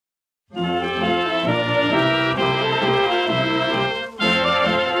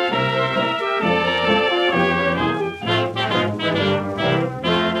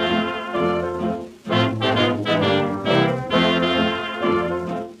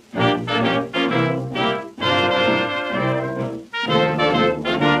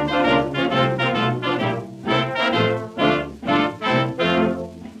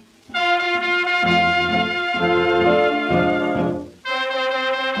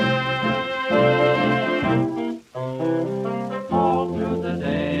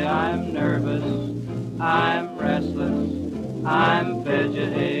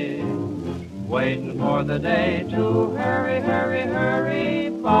the day to hurry, hurry, hurry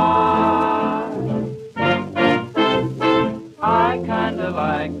by. I kinda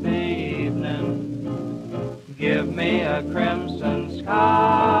like the evening, give me a crimson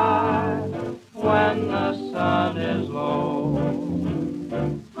sky. When the sun is low,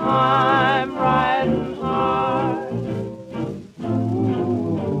 I'm riding high.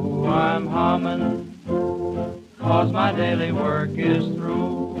 Ooh, I'm humming, 'cause my daily work is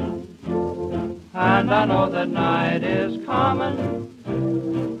through. And I know that night is coming,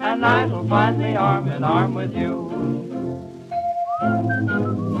 and night will find me arm in arm with you.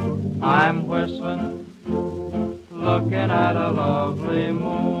 I'm whistling, looking at a lovely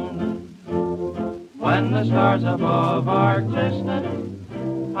moon. When the stars above are glistening,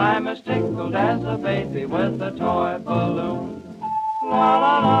 I'm as tickled as a baby with a toy balloon. La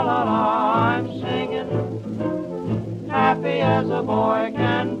la la la la, I'm singing, happy as a boy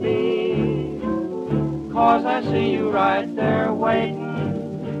can be. 'Cause I see you right there waiting,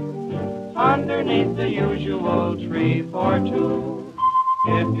 underneath the usual tree for two.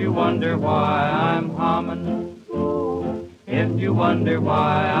 If you wonder why I'm humming, if you wonder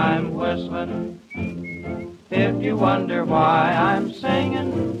why I'm whistling, if you wonder why I'm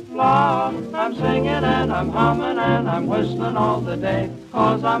singing, la, I'm singing and I'm humming and I'm whistling all the day,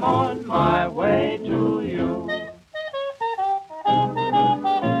 'cause I'm on my way to you.